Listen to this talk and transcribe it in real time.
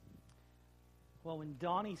Well, when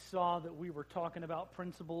Donnie saw that we were talking about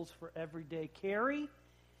principles for everyday carry,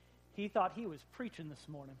 he thought he was preaching this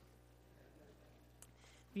morning.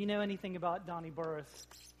 If you know anything about Donnie Burris,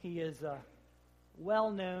 he is well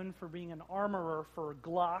known for being an armorer for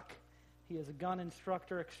Glock. He is a gun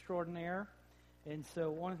instructor extraordinaire. And so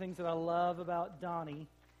one of the things that I love about Donnie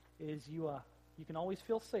is you can always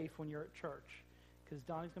feel safe when you're at church because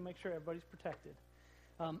Donnie's going to make sure everybody's protected.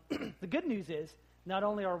 The good news is, not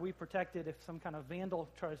only are we protected if some kind of vandal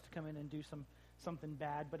tries to come in and do something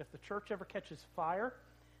bad, but if the church ever catches fire,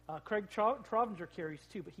 Craig Trovinger carries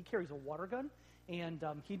too, but he carries a water gun, and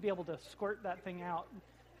he'd be able to squirt that thing out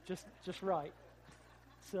just right.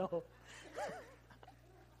 So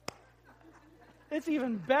it's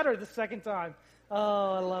even better the second time.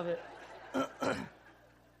 Oh, I love it.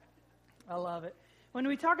 I love it. When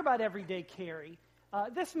we talk about everyday carry,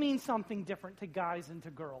 this means something different to guys and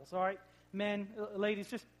to girls, all right? Men, ladies,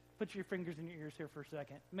 just put your fingers in your ears here for a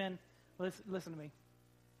second. Men, listen to me.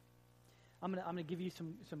 I'm gonna give you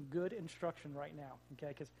some good instruction right now, okay?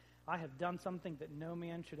 Because I have done something that no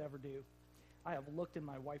man should ever do. I have looked in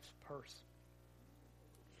my wife's purse.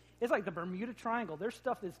 It's like the Bermuda Triangle. There's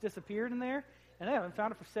stuff that's disappeared in there, and I haven't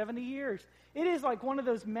found it for 70 years. It is like one of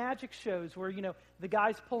those magic shows where, the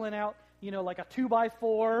guy's pulling out, like a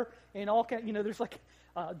 2x4 and all kind, there's like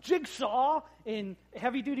a jigsaw and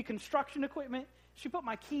heavy-duty construction equipment. She put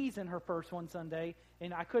my keys in her purse one Sunday,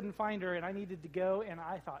 and I couldn't find her, and I needed to go, and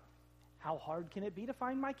I thought, how hard can it be to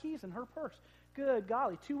find my keys in her purse? Good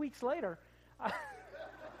golly, 2 weeks later,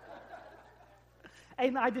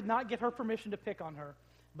 and I did not get her permission to pick on her.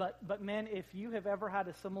 But men, if you have ever had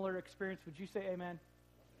a similar experience, would you say amen?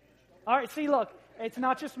 All right, see, look, it's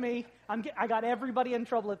not just me. I got everybody in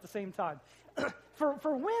trouble at the same time.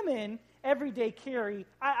 For women, everyday carry,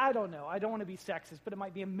 I don't know. I don't want to be sexist, but it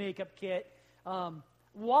might be a makeup kit.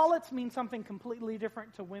 Wallets mean something completely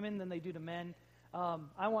different to women than they do to men.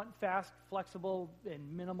 I want fast, flexible,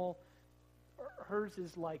 and minimal. Hers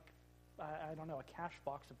is like, I don't know, a cash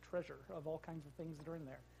box of treasure of all kinds of things that are in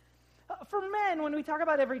there. For men, when we talk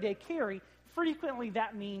about everyday carry, frequently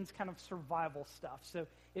that means kind of survival stuff. So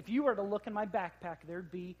if you were to look in my backpack,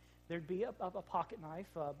 there'd be a pocket knife,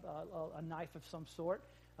 a knife of some sort,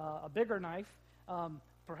 a bigger knife,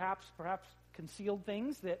 perhaps concealed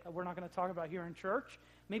things that we're not going to talk about here in church.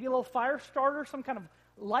 Maybe a little fire starter, some kind of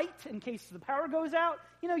light in case the power goes out.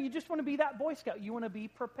 You just want to be that Boy Scout. You want to be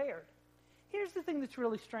prepared. Here's the thing that's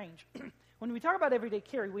really strange. When we talk about everyday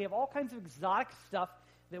carry, we have all kinds of exotic stuff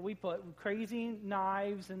that we put, crazy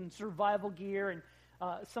knives and survival gear, and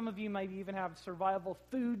some of you might even have survival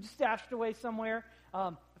food stashed away somewhere.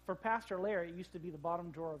 For Pastor Larry, it used to be the bottom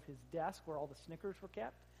drawer of his desk where all the Snickers were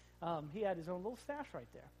kept. He had his own little stash right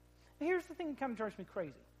there. And here's the thing that kind of drives me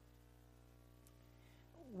crazy.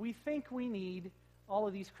 We think we need all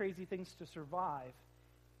of these crazy things to survive,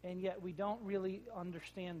 and yet we don't really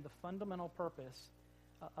understand the fundamental purpose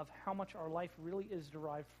of how much our life really is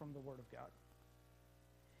derived from the Word of God.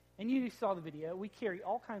 And you saw the video. We carry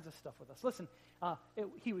all kinds of stuff with us. Listen,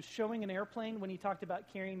 he was showing an airplane when he talked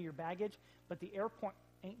about carrying your baggage, but the airport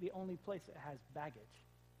ain't the only place that has baggage.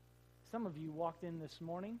 Some of you walked in this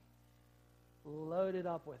morning loaded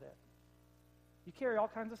up with it. You carry all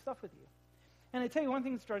kinds of stuff with you. And I tell you, one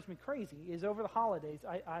thing that drives me crazy is over the holidays,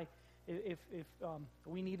 if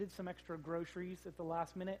we needed some extra groceries at the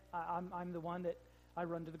last minute, I'm the one that I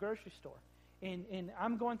run to the grocery store. And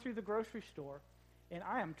I'm going through the grocery store, and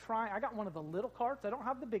I got one of the little carts. I don't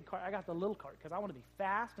have the big cart. I got the little cart because I want to be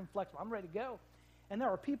fast and flexible. I'm ready to go. And there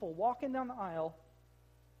are people walking down the aisle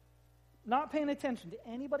not paying attention to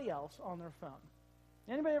anybody else on their phone.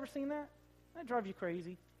 Anybody ever seen that? That drives you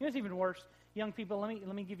crazy. It's even worse. Young people,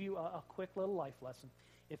 let me give you a quick little life lesson.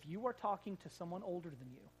 If you are talking to someone older than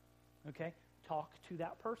you, okay, talk to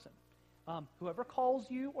that person. Whoever calls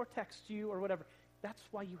you or texts you or whatever, that's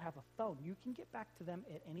why you have a phone. You can get back to them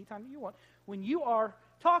at any time that you want. When you are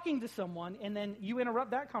talking to someone and then you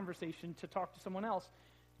interrupt that conversation to talk to someone else,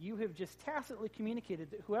 you have just tacitly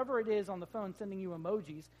communicated that whoever it is on the phone sending you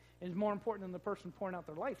emojis is more important than the person pouring out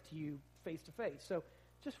their life to you face to face. So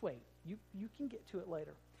just wait. You can get to it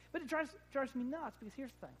later. But it drives me nuts because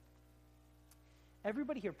here's the thing.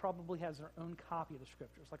 Everybody here probably has their own copy of the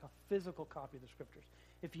Scriptures, like a physical copy of the Scriptures.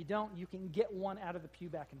 If you don't, you can get one out of the pew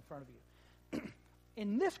back in front of you.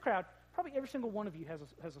 In this crowd, probably every single one of you has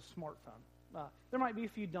a smartphone. There might be a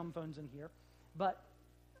few dumb phones in here, but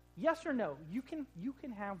yes or no, you can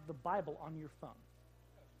have the Bible on your phone.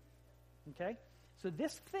 Okay? So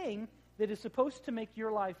this thing that is supposed to make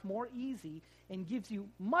your life more easy and gives you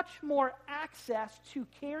much more access to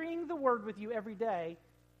carrying the Word with you every day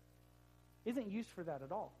isn't used for that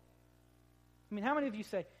at all. I mean, how many of you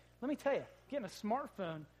say, let me tell you, getting a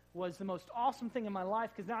smartphone was the most awesome thing in my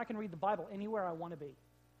life because now I can read the Bible anywhere I want to be.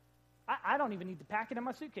 I don't even need to pack it in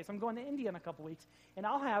my suitcase. I'm going to India in a couple weeks, and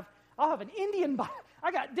I'll have an Indian Bible.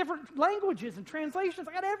 I got different languages and translations.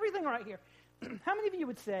 I got everything right here. How many of you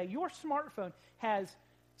would say your smartphone has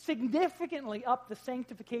significantly upped the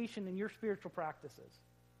sanctification in your spiritual practices?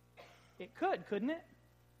 It could, couldn't it?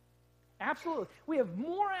 Absolutely. We have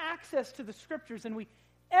more access to the Scriptures than we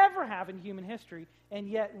ever have in human history, and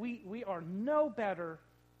yet we are no better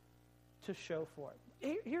to show for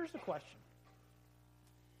it. Here's the question.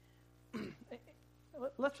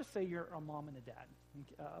 Let's just say you're a mom and a dad,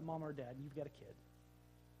 a mom or a dad, and you've got a kid.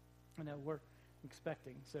 I know we're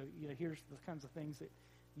expecting, so here's the kinds of things that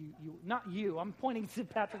you not you, I'm pointing to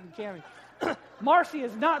Patrick and Cammie. Marcy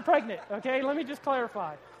is not pregnant, okay? Let me just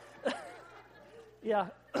clarify. Yeah.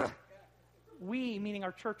 We, meaning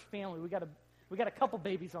our church family, we got a couple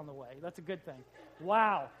babies on the way. That's a good thing.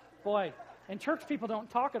 Wow. Boy. And church people don't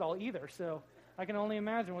talk at all either, so I can only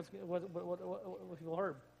imagine what people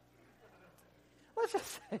heard. Let's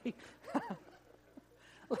just say,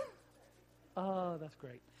 oh, that's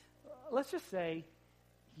great. Let's just say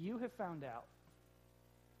you have found out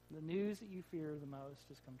the news that you fear the most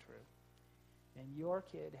has come true, and your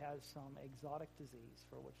kid has some exotic disease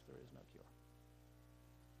for which there is no cure.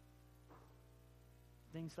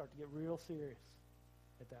 Things start to get real serious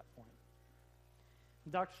at that point.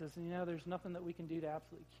 The doctor says, there's nothing that we can do to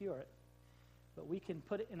absolutely cure it, but we can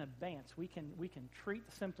put it in abeyance. We can treat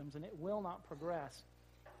the symptoms, and it will not progress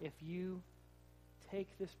if you take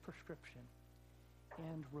this prescription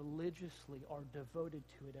and religiously are devoted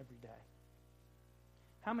to it every day.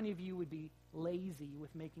 How many of you would be lazy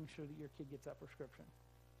with making sure that your kid gets that prescription?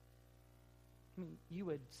 I mean, you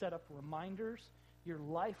would set up reminders. Your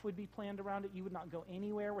life would be planned around it. You would not go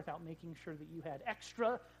anywhere without making sure that you had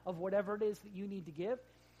extra of whatever it is that you need to give.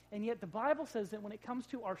 And yet the Bible says that when it comes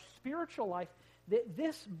to our spiritual life, that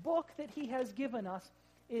this book that he has given us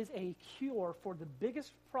is a cure for the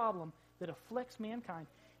biggest problem that afflicts mankind.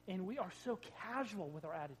 And we are so casual with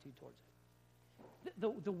our attitude towards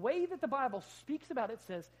it. The way that the Bible speaks about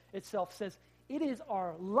itself says it is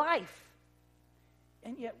our life.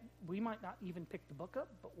 And yet we might not even pick the book up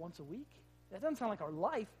but once a week. That doesn't sound like our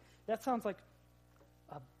life. That sounds like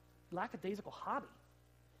a lackadaisical hobby.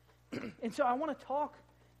 And so I want to talk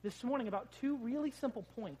this morning about two really simple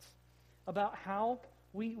points about how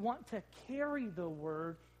we want to carry the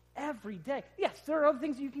word every day. Yes, there are other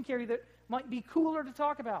things you can carry that might be cooler to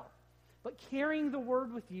talk about, but carrying the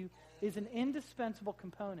word with you is an indispensable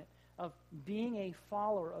component of being a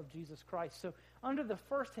follower of Jesus Christ. So under the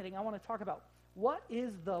first heading, I want to talk about what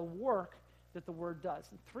is the work that the word does.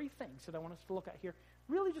 And three things that I want us to look at here,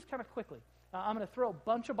 really just kind of quickly. I'm going to throw a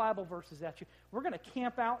bunch of Bible verses at you. We're going to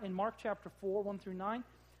camp out in Mark chapter 4, 1 through 9,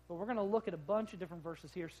 but we're going to look at a bunch of different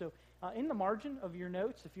verses here. So in the margin of your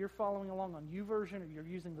notes, if you're following along on YouVersion or you're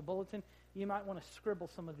using the bulletin, you might want to scribble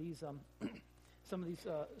some of these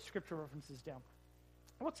scripture references down.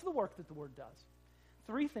 What's the work that the word does?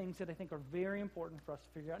 Three things that I think are very important for us to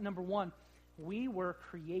figure out. Number one, we were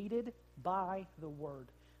created by the word.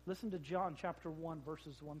 Listen to John chapter 1,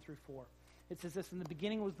 verses 1 through 4. It says this, in the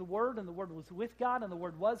beginning was the Word, and the Word was with God, and the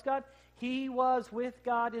Word was God. He was with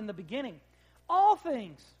God in the beginning. All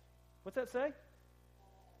things, what's that say?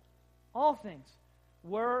 All things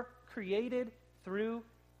were created through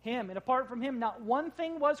Him. And apart from Him, not one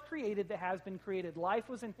thing was created that has been created. Life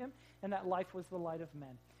was in Him, and that life was the light of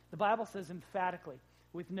men. The Bible says emphatically,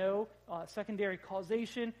 with no secondary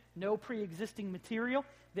causation, no pre-existing material,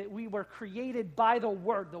 that we were created by the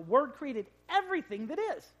Word. The Word created everything that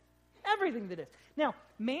is. Everything that is. Now,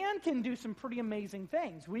 man can do some pretty amazing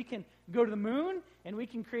things. We can go to the moon, and we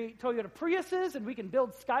can create Toyota Priuses, and we can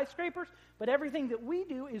build skyscrapers, but everything that we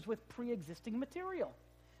do is with pre-existing material.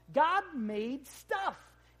 God made stuff.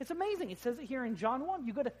 It's amazing. It says it here in John 1.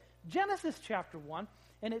 You go to Genesis chapter 1,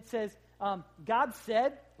 and it says, God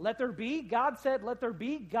said, let there be. God said, let there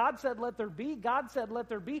be. God said, let there be. God said, let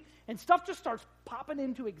there be. And stuff just starts popping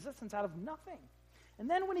into existence out of nothing. And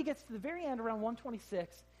then when he gets to the very end, around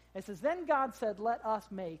 126, it says, then God said, let us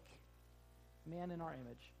make man in our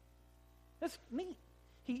image. That's neat.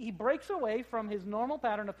 He breaks away from his normal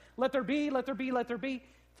pattern of let there be, let there be, let there be,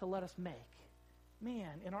 to let us make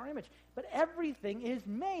man in our image. But everything is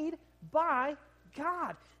made by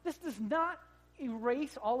God. This does not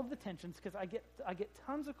erase all of the tensions, because I get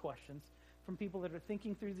tons of questions from people that are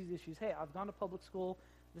thinking through these issues. Hey, I've gone to public school.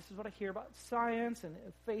 This is what I hear about science, and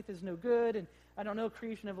faith is no good, and I don't know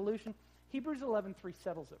creation, evolution. Hebrews 11:3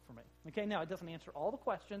 settles it for me. Okay, now it doesn't answer all the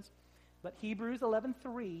questions, but Hebrews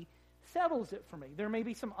 11:3 settles it for me. There may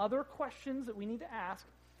be some other questions that we need to ask,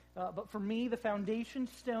 but for me, the foundation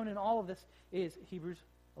stone in all of this is Hebrews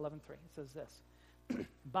 11:3. It says this: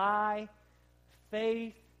 by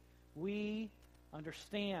faith we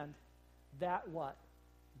understand that what?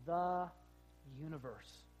 The universe.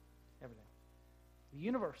 Everything. The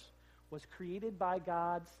universe was created by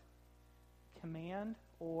God's command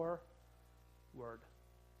or word.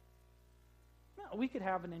 Now, we could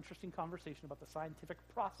have an interesting conversation about the scientific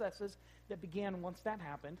processes that began once that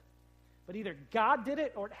happened, but either God did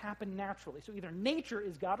it or it happened naturally. So either nature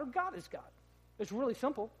is God or God is God. It's really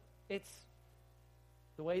simple. It's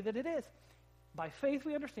the way that it is. By faith,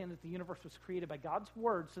 we understand that the universe was created by God's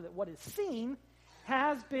word so that what is seen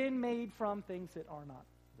has been made from things that are not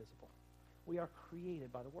visible. We are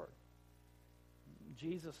created by the word.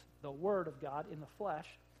 Jesus, the word of God in the flesh,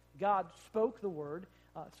 God spoke the word,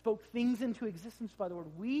 spoke things into existence by the word.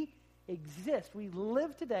 We exist. We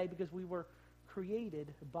live today because we were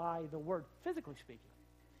created by the word, physically speaking.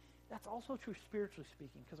 That's also true spiritually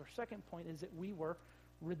speaking, because our second point is that we were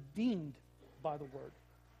redeemed by the word.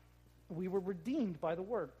 We were redeemed by the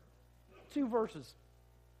word. 2 verses,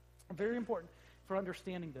 very important for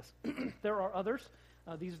understanding this. There are others.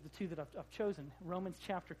 These are the 2 that I've chosen. Romans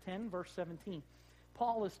chapter 10, verse 17.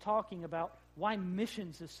 Paul is talking about why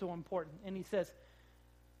missions is so important. And he says,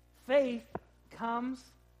 faith comes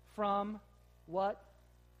from what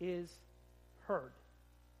is heard.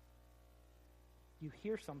 You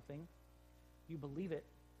hear something, you believe it,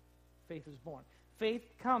 faith is born. Faith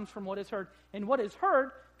comes from what is heard. And what is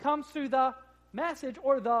heard comes through the message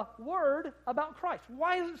or the word about Christ.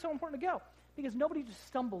 Why is it so important to go? Because nobody just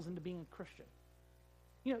stumbles into being a Christian.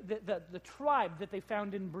 You know, the tribe that they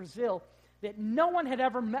found in Brazil that no one had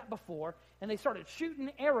ever met before, and they started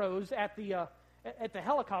shooting arrows at the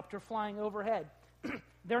helicopter flying overhead.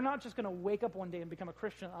 They're not just going to wake up one day and become a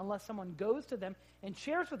Christian unless someone goes to them and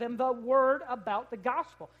shares with them the word about the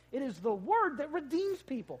gospel. It is the word that redeems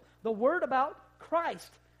people, the word about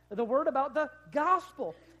Christ, the word about the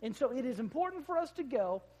gospel. And so it is important for us to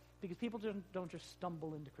go because people don't just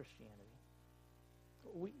stumble into Christianity.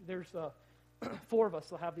 There's 4 of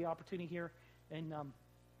us will have the opportunity here, and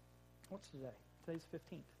what's today? Today's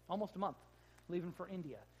 15th, almost a month, leaving for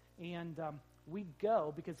India. And we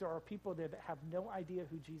go because there are people that have no idea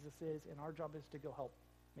who Jesus is, and our job is to go help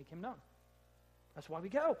make him known. That's why we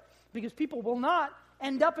go. Because people will not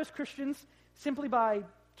end up as Christians simply by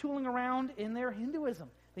tooling around in their Hinduism.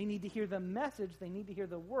 They need to hear the message. They need to hear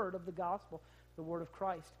the word of the gospel, the word of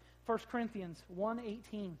Christ. 1 Corinthians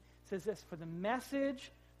 1:18 says this: for the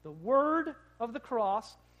message, the word of the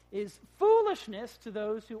cross, is foolishness to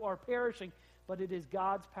those who are perishing, but it is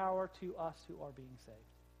God's power to us who are being saved.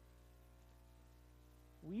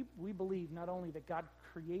 We believe not only that God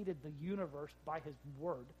created the universe by his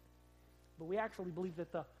word, but we actually believe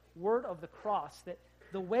that the word of the cross, that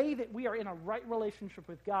the way that we are in a right relationship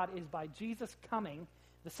with God is by Jesus coming,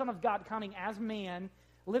 the Son of God coming as man,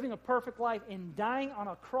 living a perfect life and dying on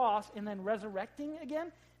a cross and then resurrecting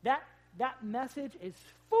again. That message is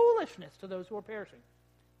foolishness to those who are perishing.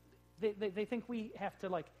 They think we have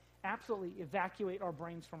to absolutely evacuate our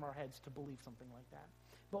brains from our heads to believe something like that.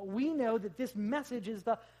 But we know that this message is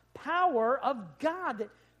the power of God, that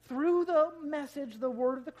through the message, the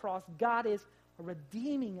word of the cross, God is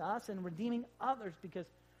redeeming us and redeeming others because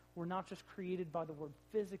we're not just created by the word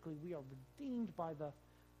physically, we are redeemed by the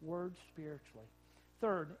word spiritually.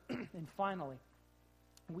 Third, and finally,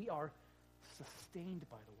 we are sustained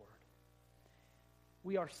by the word.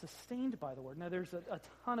 We are sustained by the word. Now, there's a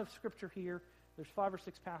ton of scripture here. There's 5 or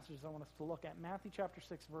 6 passages I want us to look at. Matthew chapter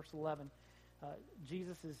 6, verse 11.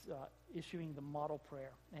 Jesus is issuing the model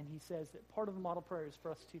prayer, and he says that part of the model prayer is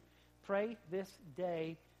for us to pray this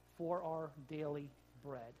day for our daily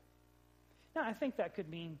bread. Now, I think that could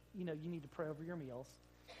mean, you need to pray over your meals.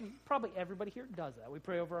 Probably everybody here does that. We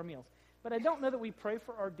pray over our meals. But I don't know that we pray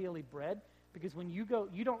for our daily bread, because when you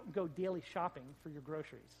don't go daily shopping for your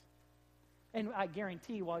groceries. And I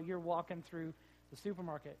guarantee while you're walking through the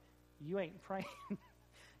supermarket, you ain't praying.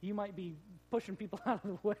 You might be pushing people out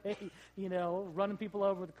of the way, running people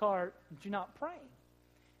over with the cart, but you're not praying.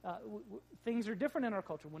 Things are different in our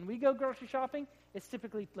culture. When we go grocery shopping, it's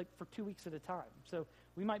typically for 2 weeks at a time. So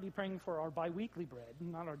we might be praying for our biweekly bread,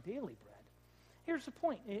 not our daily bread. Here's the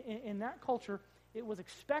point. In that culture, it was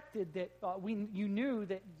expected that you knew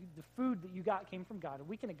that the food that you got came from God, and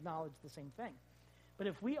we can acknowledge the same thing. But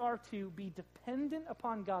if we are to be dependent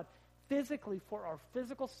upon God physically for our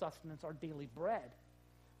physical sustenance, our daily bread,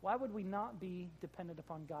 why would we not be dependent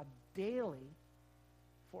upon God daily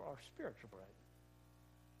for our spiritual bread?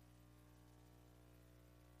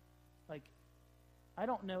 I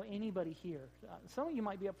don't know anybody here. Some of you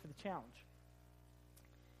might be up for the challenge.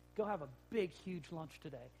 Go have a big, huge lunch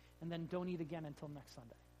today, and then don't eat again until next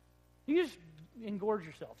Sunday. You just engorge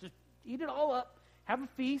yourself. Just eat it all up, have a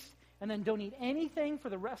feast, and then don't eat anything for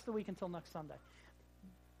the rest of the week until next Sunday.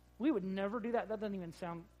 We would never do that. That doesn't even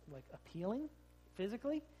sound like appealing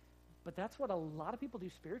physically, but that's what a lot of people do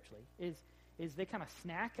spiritually, is they kind of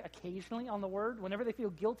snack occasionally on the Word. Whenever they feel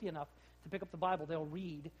guilty enough to pick up the Bible, they'll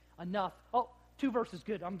read enough. Oh, 2 verses,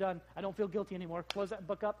 good, I'm done. I don't feel guilty anymore. Close that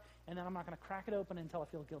book up, and then I'm not going to crack it open until I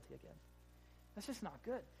feel guilty again. That's just not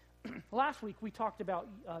good. Last week, we talked about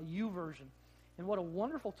YouVersion and what a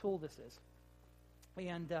wonderful tool this is.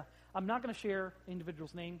 And I'm not going to share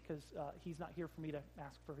individual's name because he's not here for me to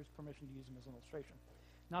ask for his permission to use him as an illustration.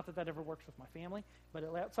 Not that that ever works with my family, but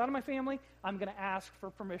outside of my family, I'm going to ask for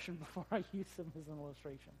permission before I use him as an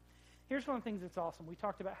illustration. Here's one of the things that's awesome. We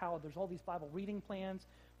talked about how there's all these Bible reading plans.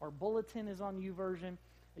 Our bulletin is on YouVersion.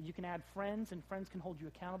 You can add friends, and friends can hold you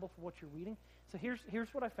accountable for what you're reading. So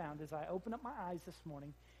here's what I found is I opened up my eyes this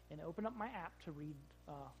morning and opened up my app to read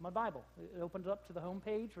my Bible. It opened up to the home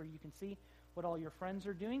page where you can see what all your friends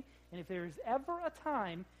are doing. And if there is ever a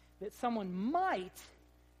time that someone might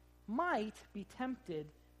be tempted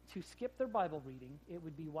to skip their Bible reading, it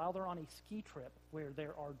would be while they're on a ski trip where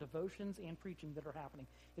there are devotions and preaching that are happening.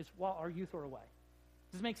 It's while our youth are away.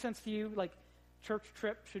 Does it make sense to you? Like, church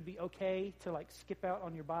trip should be okay to, like, skip out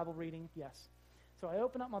on your Bible reading? Yes. So I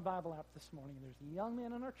opened up my Bible app this morning, and there's a young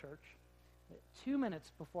man in our church that 2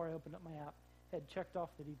 minutes before I opened up my app had checked off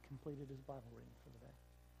that he'd completed his Bible reading for the day.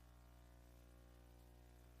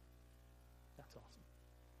 That's awesome.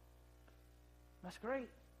 That's great.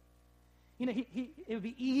 You know, it would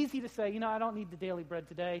be easy to say, I don't need the daily bread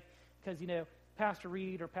today because, Pastor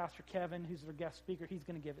Reed or Pastor Kevin, who's their guest speaker, he's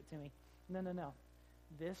going to give it to me. No.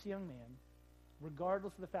 This young man,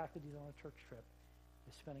 regardless of the fact that he's on a church trip,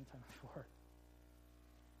 is spending time with the Lord.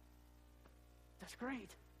 That's great.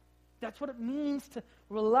 That's what it means to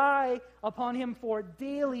rely upon him for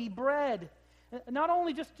daily bread. Not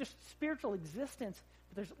only just spiritual existence,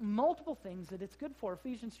 but there's multiple things that it's good for.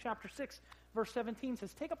 Ephesians chapter 6, verse 17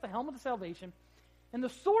 says, take up the helmet of salvation and the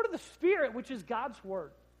sword of the Spirit, which is God's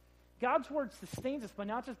word. God's word sustains us by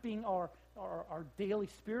not just being our daily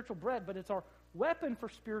spiritual bread, but it's our weapon for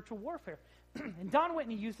spiritual warfare. And Don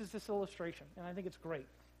Whitney uses this illustration, and I think it's great.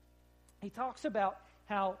 He talks about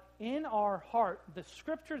how in our heart, the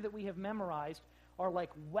scripture that we have memorized are like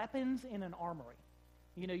weapons in an armory.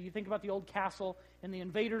 You think about the old castle, and the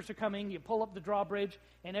invaders are coming, you pull up the drawbridge,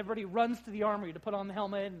 and everybody runs to the armory to put on the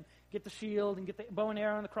helmet and get the shield and get the bow and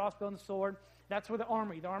arrow and the crossbow and the sword. That's where the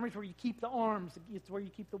armory is where you keep the arms. It's where you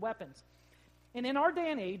keep the weapons. And in our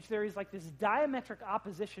day and age, there is like this diametric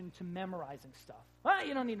opposition to memorizing stuff. Well,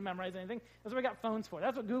 you don't need to memorize anything. That's what we got phones for.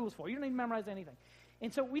 That's what Google's for. You don't need to memorize anything.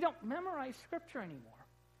 And so we don't memorize scripture anymore.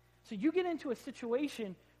 So you get into a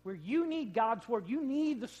situation where you need God's word. You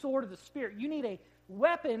need the sword of the Spirit. You need a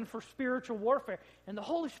weapon for spiritual warfare. And the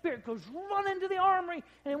Holy Spirit goes running to the armory,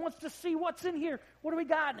 and it wants to see what's in here. What do we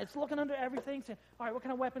got? And it's looking under everything, saying, all right, what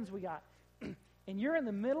kind of weapons we got? And you're in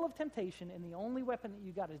the middle of temptation, and the only weapon that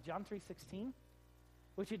you got is John 3:16,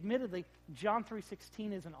 which admittedly, John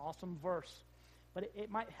 3:16 is an awesome verse. But it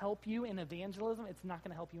might help you in evangelism. It's not going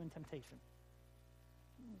to help you in temptation.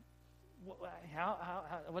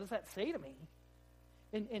 What does that say to me?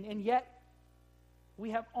 And yet, we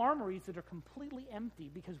have armories that are completely empty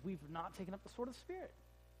because we've not taken up the sword of the Spirit.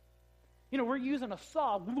 We're using a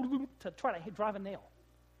saw to try to drive a nail.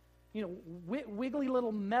 Wiggly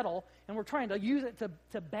little metal, and we're trying to use it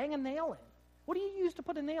to bang a nail in. What do you use to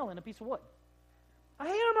put a nail in a piece of wood? A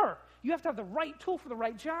hammer. You have to have the right tool for the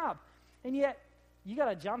right job. And yet, you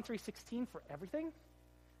got a John 3:16 for everything?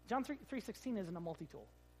 John 3:16 isn't a multi-tool.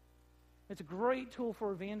 It's a great tool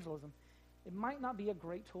for evangelism. It might not be a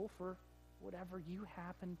great tool for whatever you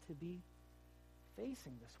happen to be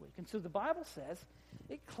facing this week. And so the Bible says,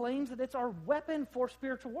 it claims that it's our weapon for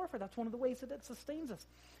spiritual warfare. That's one of the ways that it sustains us.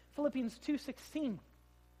 Philippians 2:16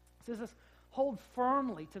 says this, hold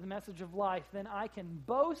firmly to the message of life, then I can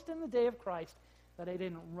boast in the day of Christ that I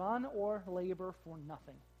didn't run or labor for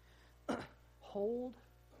nothing. Hold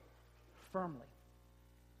firmly.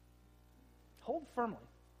 Hold firmly.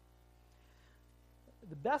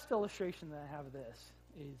 The best illustration that I have of this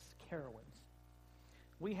is Carowinds.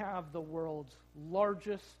 We have the world's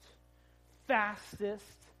largest, fastest,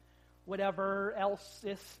 whatever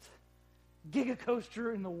else-ist giga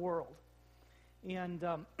coaster in the world. And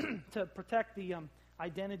to protect the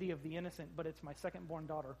identity of the innocent, but it's my second-born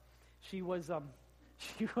daughter, she was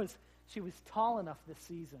tall enough this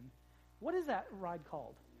season. What is that ride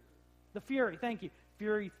called? The Fury, thank you.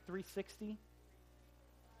 Fury 360.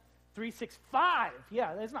 365.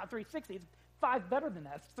 Yeah, it's not 360. It's 5 better than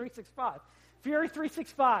that. It's 365. Fury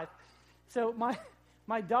 365. So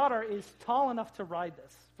my daughter is tall enough to ride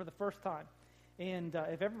this for the first time. And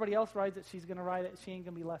if everybody else rides it, she's going to ride it. She ain't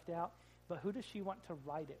going to be left out. But who does she want to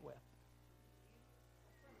ride it with?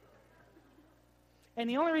 And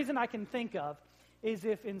the only reason I can think of is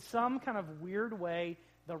if in some kind of weird way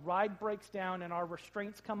the ride breaks down and our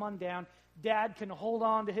restraints come undone, Dad can hold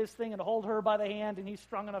on to his thing and hold her by the hand, and he's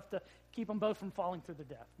strong enough to keep them both from falling to their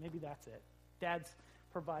death. Maybe that's it. Dad's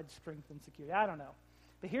provides strength and security. I don't know.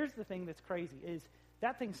 But here's the thing that's crazy is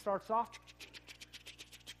that thing starts off,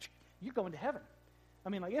 you're going to heaven. I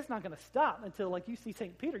mean, like, it's not going to stop until, like, you see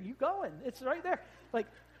St. Peter. You going. It's right there. Like,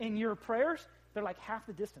 in your prayers, they're like half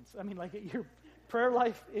the distance. I mean, like, your prayer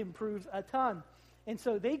life improves a ton. And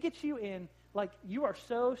so they get you in, like, you are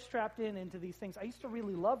so strapped into these things. I used to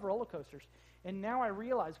really love roller coasters. And now I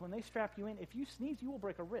realize when they strap you in, if you sneeze, you will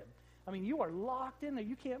break a rib. I mean, you are locked in there.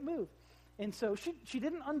 You can't move. And so she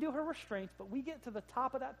didn't undo her restraints, but we get to the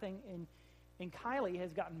top of that thing, and Kylie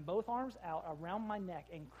has gotten both arms out around my neck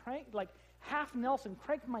and cranked, like half Nelson,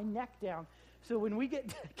 cranked my neck down. So when we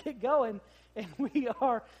get going and we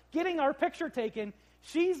are getting our picture taken,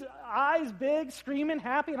 she's eyes big, screaming,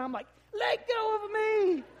 happy, and I'm like, let go of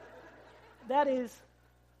me. That is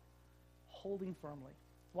holding firmly.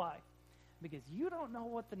 Why? Because you don't know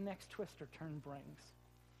what the next twist or turn brings.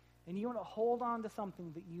 And you want to hold on to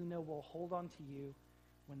something that you know will hold on to you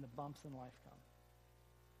when the bumps in life come.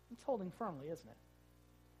 It's holding firmly, isn't it?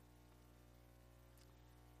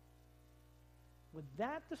 Would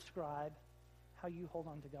that describe how you hold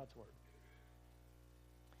on to God's word?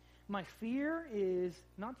 My fear is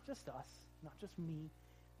not just us, not just me,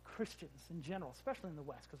 Christians in general, especially in the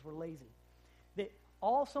West, because we're lazy, that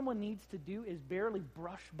all someone needs to do is barely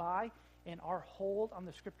brush by, and our hold on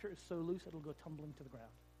the Scripture is so loose it'll go tumbling to the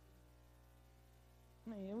ground. I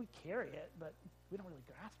mean, we carry it, but we don't really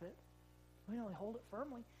grasp it. We don't really hold it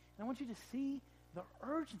firmly. And I want you to see the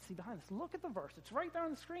urgency behind this. Look at the verse. It's right there on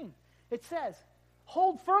the screen. It says,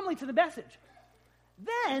 hold firmly to the message.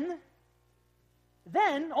 Then,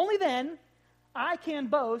 only then, I can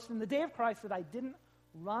boast in the day of Christ that I didn't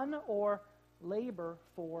run or labor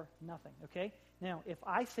for nothing. Okay? Now, if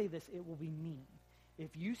I say this, it will be mean.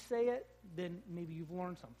 If you say it, then maybe you've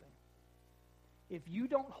learned something. If you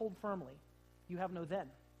don't hold firmly, you have no then.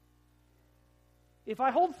 If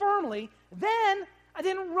I hold firmly, then I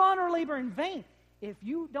didn't run or labor in vain. If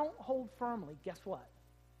you don't hold firmly, guess what?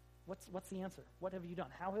 What's the answer? What have you done?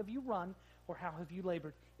 How have you run or how have you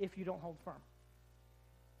labored if you don't hold firm?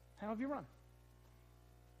 How have you run?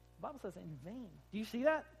 The Bible says in vain. Do you see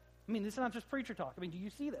that? I mean, this is not just preacher talk. I mean, do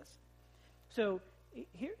you see this? So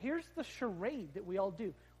here's the charade that we all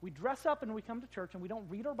do. We dress up and we come to church and we don't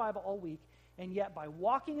read our Bible all week, and yet by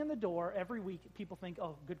walking in the door every week, people think,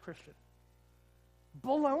 oh, good Christian.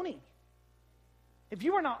 Baloney. If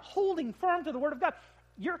you are not holding firm to the Word of God,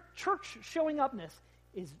 your church showing upness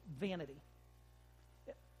is vanity.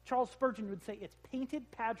 Charles Spurgeon would say it's painted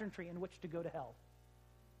pageantry in which to go to hell.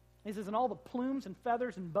 He says, and all the plumes and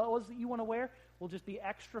feathers and boas that you want to wear will just be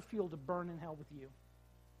extra fuel to burn in hell with you.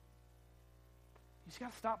 You just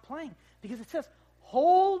got to stop playing, because it says,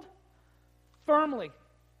 hold firmly.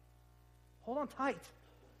 Hold on tight,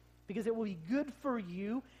 because it will be good for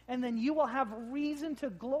you, and then you will have reason to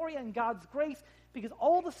glory in God's grace, because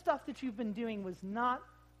all the stuff that you've been doing was not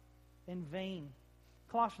in vain.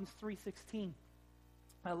 Colossians 3:16.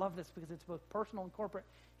 I love this because it's both personal and corporate.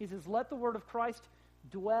 He says, let the word of Christ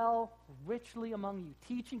dwell richly among you,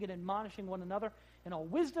 teaching and admonishing one another in all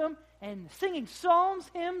wisdom, and singing psalms,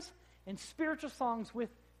 hymns, and spiritual songs with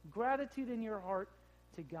gratitude in your heart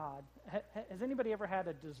to God. Has anybody ever had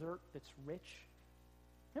a dessert that's rich?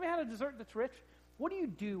 Have you had a dessert that's rich? What do you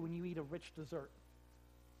do when you eat a rich dessert?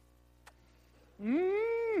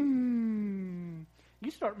 You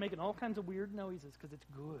start making all kinds of weird noises because it's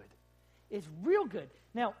good. It's real good.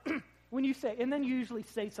 Now, when you say, and then you usually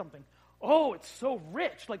say something, oh, it's so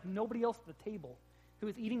rich, like nobody else at the table who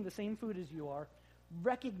is eating the same food as you are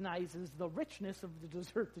recognizes the richness of the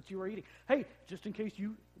dessert that you are eating. Hey, just in case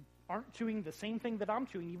you aren't chewing the same thing that I'm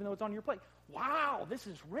chewing, even though it's on your plate. Wow, this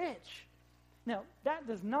is rich. Now, that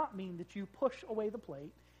does not mean that you push away the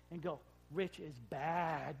plate and go, rich is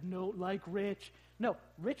bad. No, like rich. No,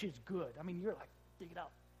 rich is good. I mean, you're like, dig it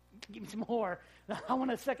up. Give me some more. I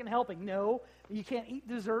want a second helping. No, you can't eat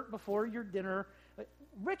dessert before your dinner.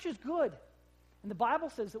 Rich is good. And the Bible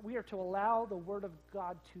says that we are to allow the Word of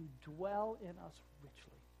God to dwell in us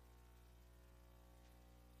richly.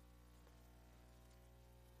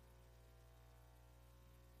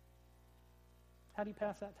 How do you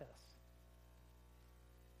pass that test?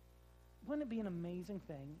 wouldn't it be an amazing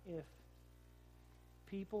thing if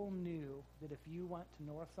people knew that if you went to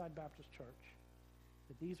Northside Baptist Church,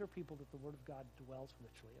 that these are people that the Word of God dwells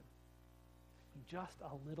richly in? Just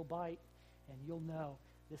a little bite, and you'll know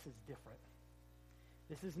this is different.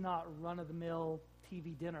 This is not run-of-the-mill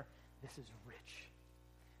TV dinner. This is rich.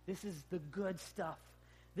 This is the good stuff.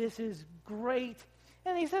 This is great.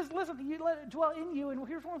 And he says, listen, you let it dwell in you. And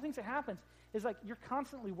here's one of the things that happens is like you're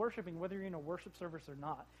constantly worshiping, whether you're in a worship service or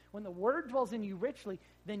not. When the Word dwells in you richly,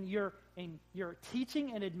 then your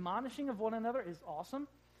teaching and admonishing of one another is awesome.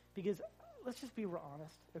 Because let's just be real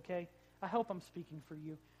honest, okay? I hope I'm speaking for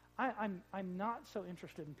you. I'm not so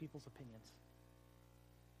interested in people's opinions.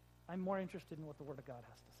 I'm more interested in what the Word of God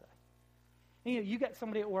has to say. And, you got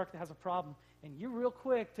somebody at work that has a problem, and you're real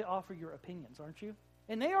quick to offer your opinions, aren't you?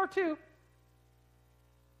 And they are too.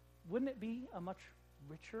 Wouldn't it be a much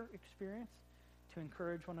richer experience to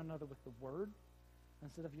encourage one another with the Word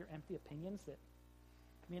instead of your empty opinions that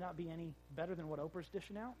may not be any better than what Oprah's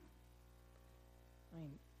dishing out? I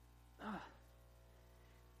mean,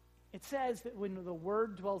 it says that when the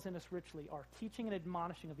Word dwells in us richly, our teaching and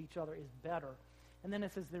admonishing of each other is better. And then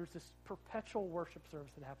it says there's this perpetual worship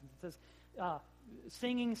service that happens. It says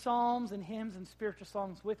singing psalms and hymns and spiritual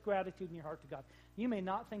songs with gratitude in your heart to God. You may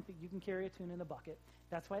not think that you can carry a tune in a bucket.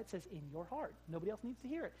 That's why it says in your heart. Nobody else needs to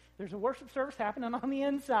hear it. There's a worship service happening on the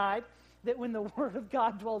inside that when the Word of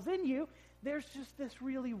God dwells in you, there's just this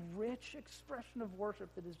really rich expression of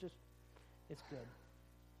worship that is just, it's good.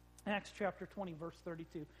 Acts chapter 20, verse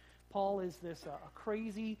 32. Paul is this a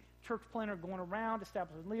crazy church planner going around,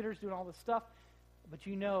 establishing leaders, doing all this stuff. But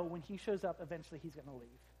you know when he shows up, eventually he's going to leave.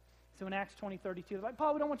 So in Acts 20:32, they're like,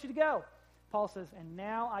 Paul, we don't want you to go. Paul says, and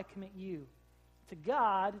now I commit you to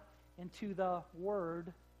God and to the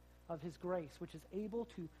word of his grace, which is able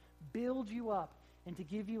to build you up and to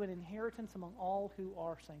give you an inheritance among all who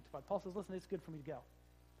are sanctified. Paul says, listen, it's good for me to go.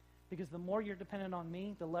 Because the more you're dependent on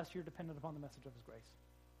me, the less you're dependent upon the message of his grace.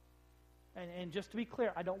 And just to be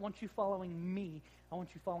clear, I don't want you following me. I want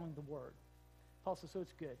you following the word. Paul says, so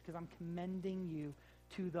it's good, because I'm commending you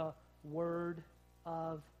to the word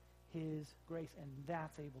of his grace, and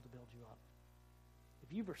that's able to build you up.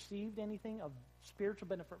 If you've received anything of spiritual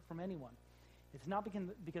benefit from anyone, it's not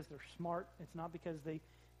because they're smart. It's not because they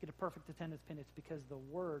get a perfect attendance pin. It's because the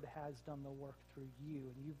word has done the work through you,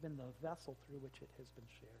 and you've been the vessel through which it has been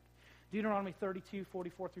shared. Deuteronomy 32,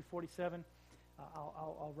 44 through 47.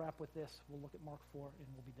 I'll wrap with this. We'll look at Mark 4, and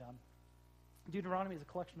we'll be done. Deuteronomy is a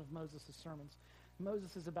collection of Moses' sermons.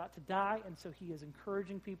 Moses is about to die, and so he is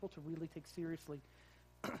encouraging people to really take seriously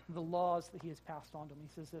the laws that he has passed on to them. He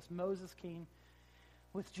says this, Moses came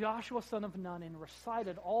with Joshua son of Nun and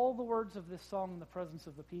recited all the words of this song in the presence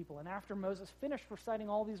of the people. And after Moses finished reciting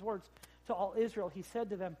all these words to all Israel, he said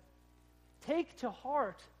to them, take to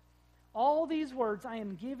heart all these words I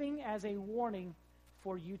am giving as a warning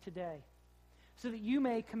for you today, so that you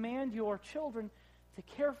may command your children to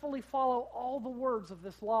carefully follow all the words of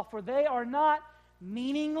this law, for they are not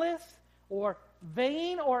meaningless or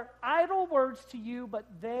vain or idle words to you, but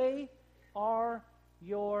they are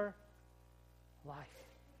your life.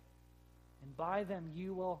 And by them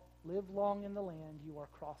you will live long in the land you are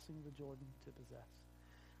crossing the Jordan to possess.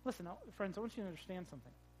 Listen, friends, I want you to understand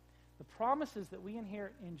something. The promises that we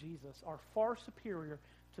inherit in Jesus are far superior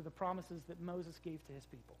to the promises that Moses gave to his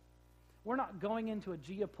people. We're not going into a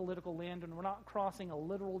geopolitical land, and we're not crossing a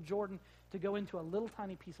literal Jordan to go into a little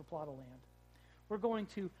tiny piece of plot of land. We're going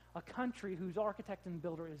to a country whose architect and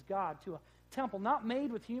builder is God, to a temple not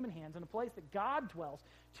made with human hands, in a place that God dwells,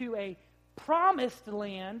 to a promised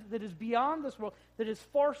land that is beyond this world, that is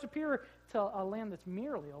far superior to a land that's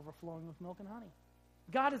merely overflowing with milk and honey.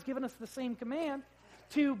 God has given us the same command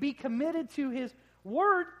to be committed to his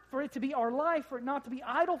word, for it to be our life, for it not to be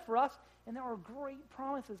idle for us. And there are great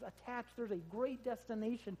promises attached. There's a great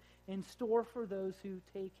destination in store for those who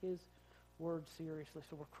take his word seriously.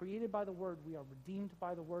 So we're created by the word. We are redeemed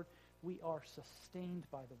by the word. We are sustained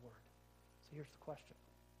by the word. So here's the question.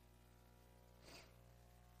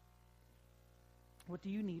 What do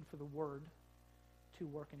you need for the word to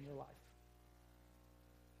work in your life?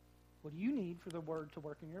 What do you need for the word to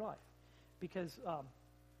work in your life? Because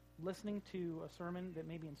listening to a sermon that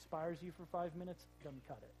maybe inspires you for 5 minutes doesn't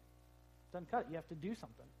cut it. Doesn't cut it. You have to do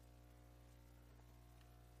something.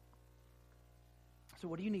 So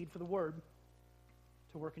what do you need for the word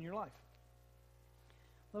to work in your life?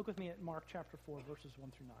 Look with me at Mark chapter 4, verses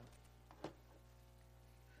 1 through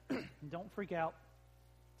 9. Don't freak out.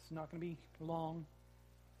 It's not going to be long.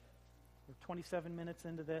 We're 27 minutes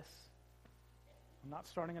into this. I'm not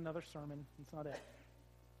starting another sermon. That's not it.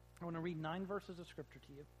 I want to read 9 verses of Scripture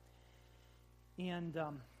to you. And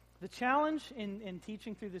The challenge in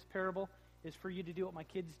teaching through this parable is for you to do what my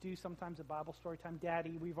kids do sometimes at Bible story time.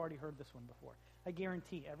 Daddy, we've already heard this one before. I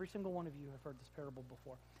guarantee every single one of you have heard this parable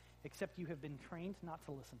before, except you have been trained not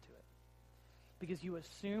to listen to it. Because you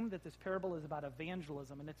assume that this parable is about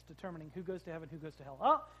evangelism, and it's determining who goes to heaven, who goes to hell.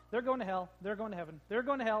 Oh, they're going to hell, they're going to heaven, they're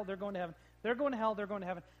going to hell, they're going to heaven, they're going to hell, they're going to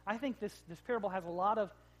heaven. I think this parable has a lot of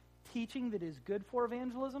teaching that is good for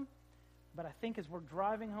evangelism, but I think as we're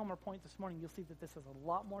driving home our point this morning, you'll see that this has a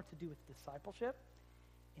lot more to do with discipleship,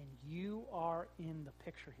 and you are in the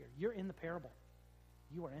picture here. You're in the parable.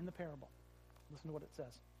 You are in the parable. Listen to what it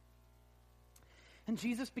says. And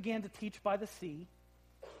Jesus began to teach by the sea,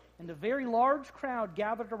 and a very large crowd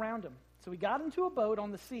gathered around him. So he got into a boat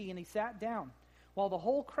on the sea, and he sat down, while the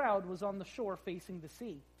whole crowd was on the shore facing the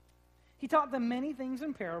sea. He taught them many things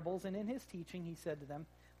in parables, and in his teaching he said to them,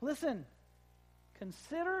 "Listen,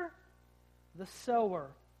 consider the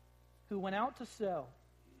sower who went out to sow.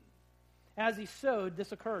 As he sowed,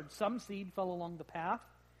 this occurred. Some seed fell along the path,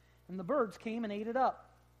 and the birds came and ate it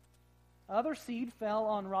up. Other seed fell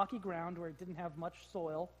on rocky ground where it didn't have much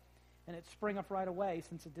soil, and it sprang up right away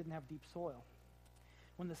since it didn't have deep soil.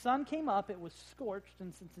 When the sun came up, it was scorched,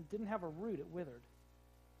 and since it didn't have a root, it withered.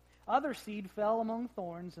 Other seed fell among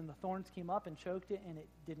thorns, and the thorns came up and choked it, and it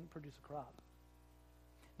didn't produce a crop.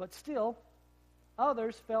 But still,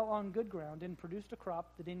 others fell on good ground and produced a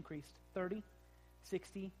crop that increased 30,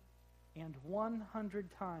 60, and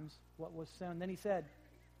 100 times what was sown." Then he said,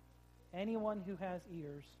 "Anyone who has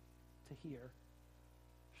ears to hear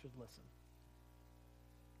should listen."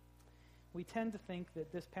 We tend to think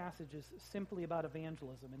that this passage is simply about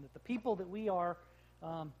evangelism, and that the people that we are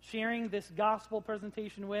sharing this gospel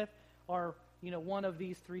presentation with are, one of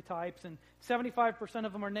these three types, and 75%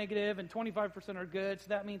 of them are negative and 25% are good, so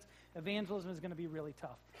that means evangelism is going to be really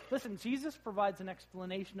tough. Listen, Jesus provides an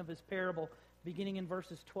explanation of his parable beginning in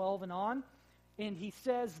verses 12 and on, and he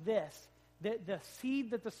says this, that the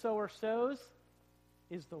seed that the sower sows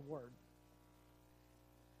is the word.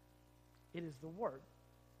 It is the word.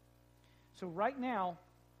 So right now,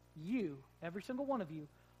 you, every single one of you,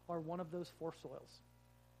 are one of those four soils.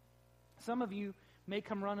 Some of you may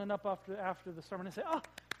come running up after the sermon and say, "Oh,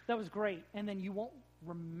 that was great," and then you won't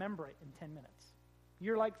remember it in 10 minutes.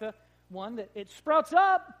 You're like the one that it sprouts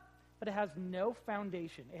up, but it has no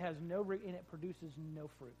foundation. It has no root, and it produces no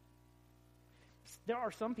fruit. There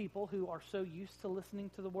are some people who are so used to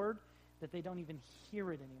listening to the word that they don't even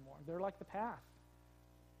hear it anymore. They're like the path.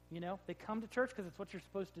 They come to church because it's what you're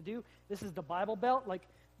supposed to do. This is the Bible Belt. Like,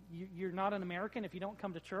 you're not an American if you don't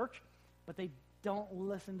come to church, but they don't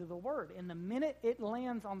listen to the word. And the minute it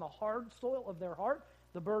lands on the hard soil of their heart,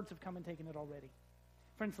 the birds have come and taken it already.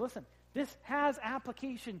 Friends, listen, this has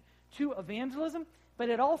application to evangelism, but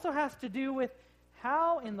it also has to do with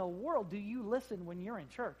how in the world do you listen when you're in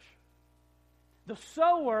church? The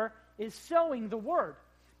sower is sowing the word.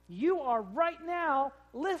 You are right now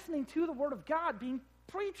listening to the word of God being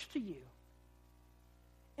preached to you.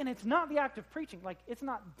 And it's not the act of preaching. Like, it's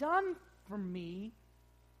not done for me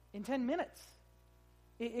in 10 minutes.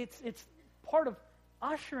 It's part of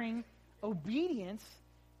ushering obedience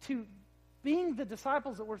to being the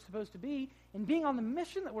disciples that we're supposed to be and being on the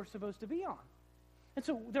mission that we're supposed to be on. And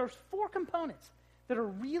so there's four components that are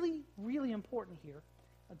really, really important here.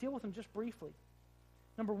 I'll deal with them just briefly.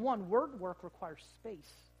 Number one, word work requires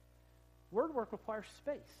space. Word work requires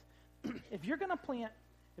space. If you're going to plant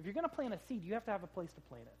a seed, you have to have a place to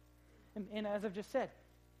plant it. And as I've just said,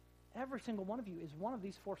 every single one of you is one of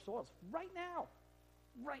these four soils right now.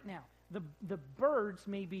 Right now. The birds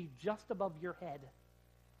may be just above your head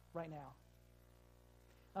right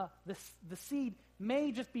now. The seed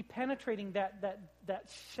may just be penetrating that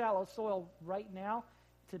shallow soil right now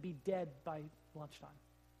to be dead by lunchtime.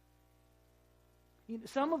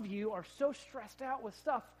 Some of you are so stressed out with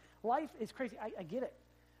stuff. Life is crazy. I get it.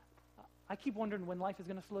 I keep wondering when life is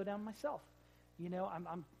going to slow down myself.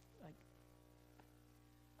 I'm like,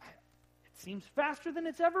 it seems faster than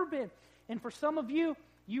it's ever been. And for some of you,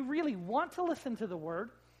 you really want to listen to the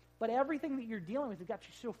word, but everything that you're dealing with has got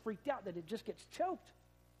you so freaked out that it just gets choked.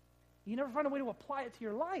 You never find a way to apply it to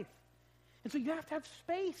your life. And so you have to have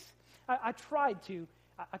space. I tried to.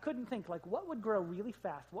 I couldn't think, like, what would grow really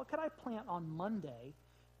fast? What could I plant on Monday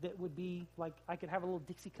that would be, like, I could have a little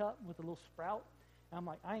Dixie cup with a little sprout? And I'm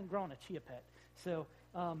like, I ain't growing a chia pet. So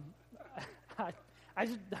I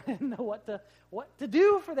just didn't know what to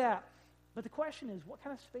do for that. But the question is, what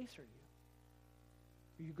kind of space are you?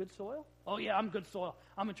 Are you good soil? Oh, yeah, I'm good soil.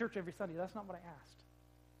 I'm in church every Sunday. That's not what I asked.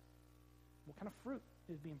 What kind of fruit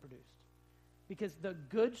is being produced? Because the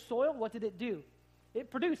good soil, what did it do? It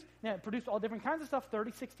produced all different kinds of stuff,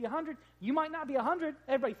 30, 60, 100. You might not be 100.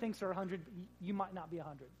 Everybody thinks they're 100. But you might not be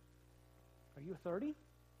 100. Are you a 30?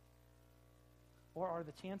 Or are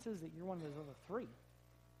the chances that you're one of those other 3?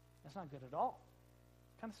 That's not good at all.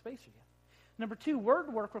 What kind of space are you in? Number 2,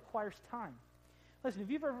 word work requires time. Listen,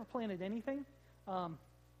 if you've ever planted anything,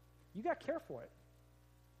 you got to care for it.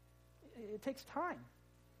 It takes time.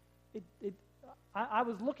 I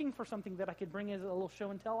was looking for something that I could bring as a little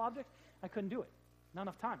show and tell object. I couldn't do it. Not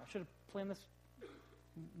enough time. I should have planned this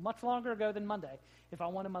much longer ago than Monday if I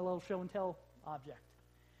wanted my little show and tell object.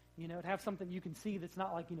 To have something you can see that's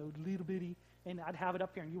not like, little bitty, and I'd have it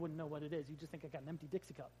up here and you wouldn't know what it is. You just think I got an empty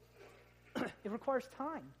Dixie cup. It requires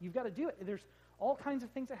time. You've got to do it. There's all kinds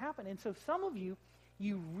of things that happen. And so some of you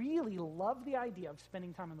really love the idea of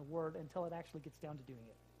spending time in the Word until it actually gets down to doing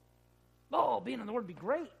it. Oh, being in the Word would be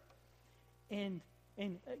great. And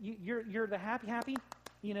you're the happy,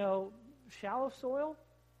 shallow soil.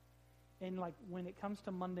 And like when it comes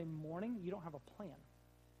to Monday morning, you don't have a plan.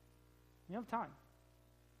 You don't have time.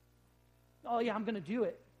 Oh yeah, I'm going to do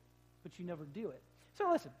it, but you never do it. So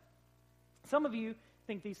listen, some of you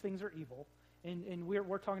think these things are evil, and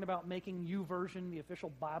we're talking about making YouVersion the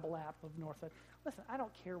official Bible app of Northside. Listen, I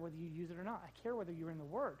don't care whether you use it or not. I care whether you're in the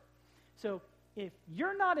Word. So if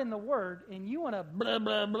you're not in the Word and you want to blah,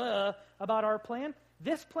 blah, blah about our plan,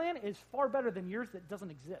 this plan is far better than yours that doesn't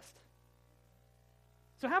exist.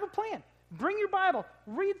 So have a plan. Bring your Bible.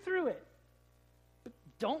 Read through it. But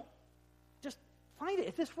don't just find it.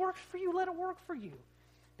 If this works for you, let it work for you.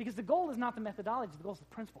 Because the goal is not the methodology. The goal is the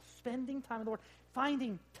principle. Spending time in the Word.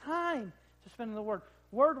 Finding time to spend in the Word.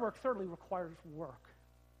 Word work, thirdly, requires work.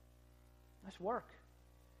 That's work.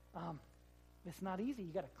 It's not easy.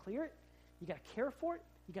 You got to clear it. You got to care for it.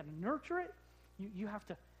 You got to nurture it. You have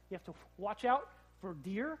to watch out for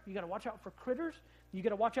deer. You got to watch out for critters. You got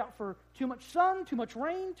to watch out for too much sun, too much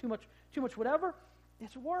rain, too much whatever.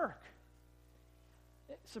 It's work.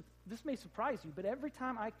 So this may surprise you, but every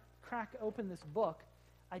time I crack open this book,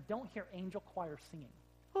 I don't hear angel choir singing.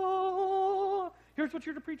 Oh, here's what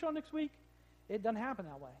you're to preach on next week. It doesn't happen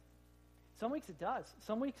that way. Some weeks it does.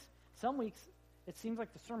 Some weeks it seems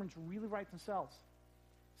like the sermons really write themselves.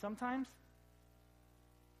 Sometimes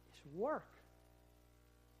it's work.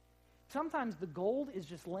 Sometimes the gold is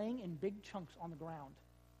just laying in big chunks on the ground.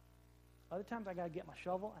 Other times I got to get my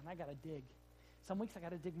shovel and I got to dig. Some weeks I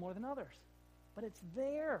got to dig more than others. But it's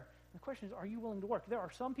there. And the question is, are you willing to work? There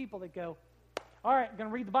are some people that go, all right, I'm going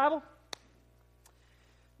to read the Bible.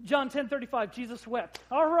 John 10:35, Jesus wept.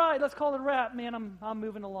 All right, let's call it a wrap, man. I'm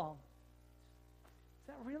moving along. Is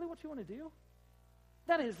that really what you want to do?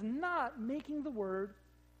 That is not making the Word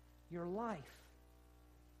your life.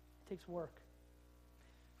 It takes work.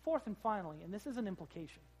 Fourth and finally, and this is an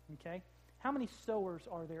implication, okay? How many sowers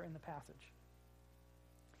are there in the passage?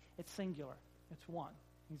 It's singular. It's one.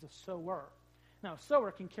 He's a sower. Now, a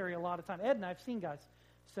sower can carry a lot of time. Ed and I have seen guys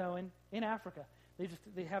sowing in Africa.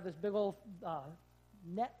 They have this big old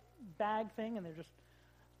net bag thing, and they're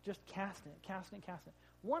just casting it.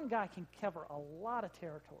 One guy can cover a lot of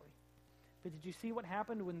territory. But did you see what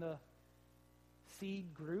happened when the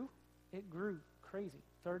seed grew? It grew crazy.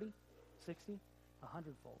 30, 60,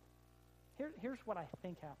 100-fold. Here's what I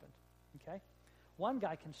think happened, okay? One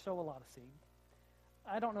guy can sow a lot of seed.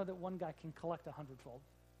 I don't know that one guy can collect 100-fold.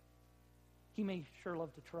 He may sure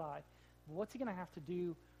love to try. But what's he going to have to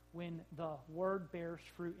do when the Word bears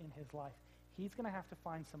fruit in his life? He's going to have to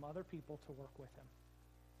find some other people to work with him.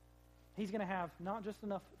 He's going to have not just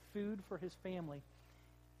enough food for his family.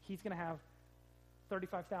 He's going to have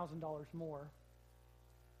 $35,000 more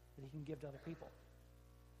that he can give to other people.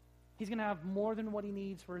 He's going to have more than what he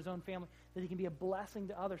needs for his own family, that he can be a blessing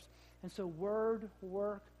to others. And so word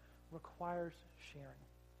work requires sharing.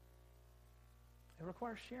 It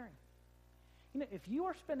requires sharing. If you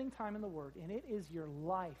are spending time in the Word and it is your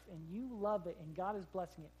life and you love it and God is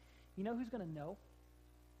blessing it, you know who's going to know?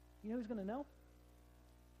 You know who's going to know?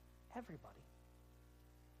 Everybody.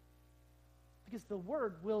 Because the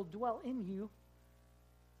Word will dwell in you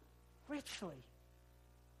richly.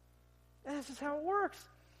 This is how it works.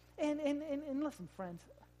 And listen, friends,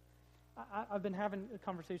 I've been having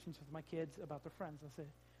conversations with my kids about their friends. I say,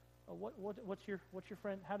 what's your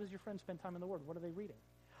friend? How does your friend spend time in the Word? What are they reading?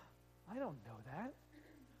 I don't know that.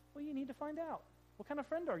 Well, you need to find out. What kind of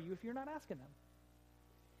friend are you if you're not asking them?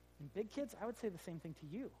 And big kids, I would say the same thing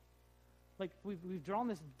to you. Like, we've drawn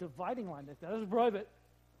this dividing line. That is private.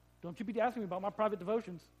 Don't you be asking me about my private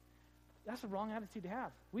devotions. That's the wrong attitude to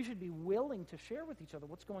have. We should be willing to share with each other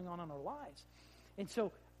what's going on in our lives. And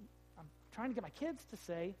so I'm trying to get my kids to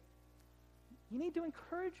say, you need to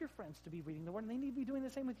encourage your friends to be reading the Word, and they need to be doing the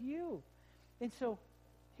same with you. And so,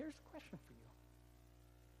 here's the question for you.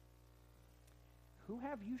 Who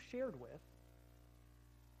have you shared with,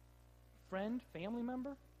 friend, family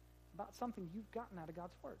member, about something you've gotten out of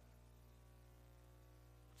God's Word?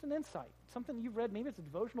 It's an insight, something you've read. Maybe it's a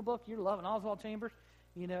devotional book. You're loving Oswald Chambers,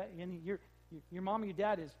 and your mom or your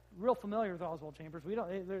dad is real familiar with Oswald Chambers.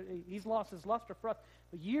 He's lost his luster for us,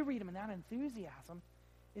 but you read him, and that enthusiasm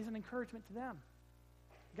is an encouragement to them.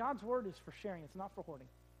 God's Word is for sharing. It's not for hoarding.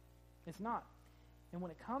 It's not. And when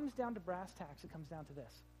it comes down to brass tacks, it comes down to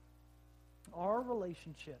this. Our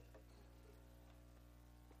relationship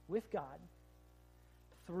with God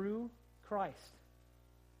through Christ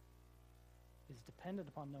is dependent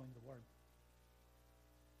upon knowing the Word.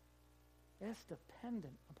 It's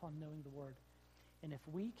dependent upon knowing the Word. And if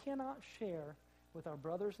we cannot share with our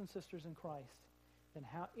brothers and sisters in Christ, then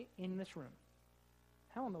how, in this room,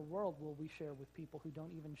 how in the world will we share with people who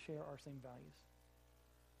don't even share our same values?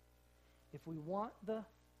 If we want the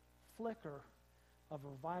flicker of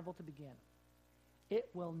revival to begin, it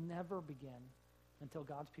will never begin until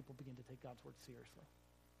God's people begin to take God's Word seriously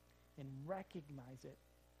and recognize it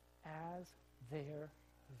as their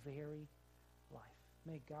very life.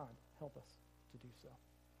 May God help us to do so.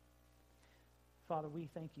 Father, we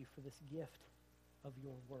thank you for this gift of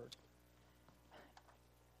your Word.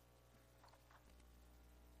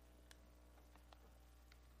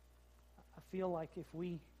 I feel like if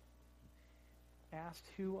we asked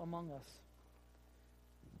who among us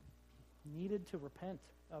needed to repent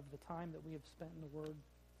of the time that we have spent in the Word,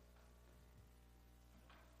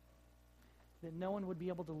 that no one would be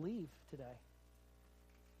able to leave today.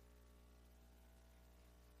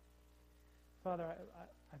 Father,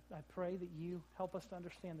 I pray that you help us to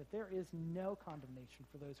understand that there is no condemnation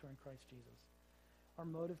for those who are in Christ Jesus. Our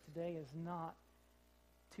motive today is not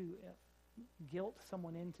to guilt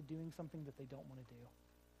someone into doing something that they don't want to do.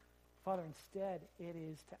 Father, instead, it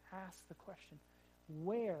is to ask the question,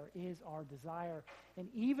 where is our desire? And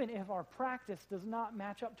even if our practice does not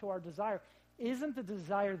match up to our desire, isn't the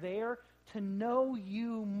desire there to know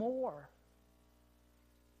you more?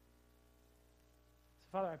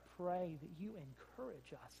 So, Father, I pray that you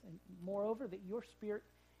encourage us, and moreover, that your Spirit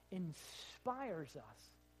inspires us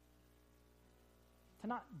to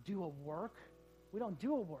not do a work. We don't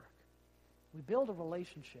do a work. We build a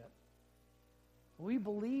relationship. We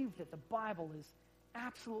believe that the Bible is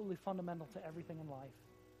absolutely fundamental to everything in life.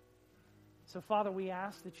 So, Father, we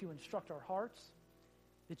ask that you instruct our hearts,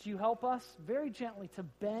 that you help us very gently to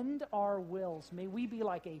bend our wills. May we be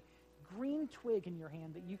like a green twig in your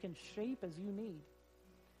hand that you can shape as you need,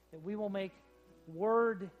 that we will make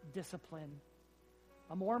word discipline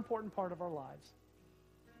a more important part of our lives,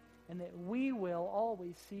 and that we will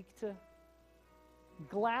always seek to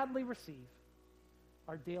gladly receive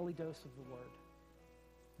our daily dose of the Word.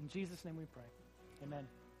 In Jesus' name we pray.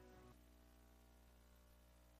 Amen.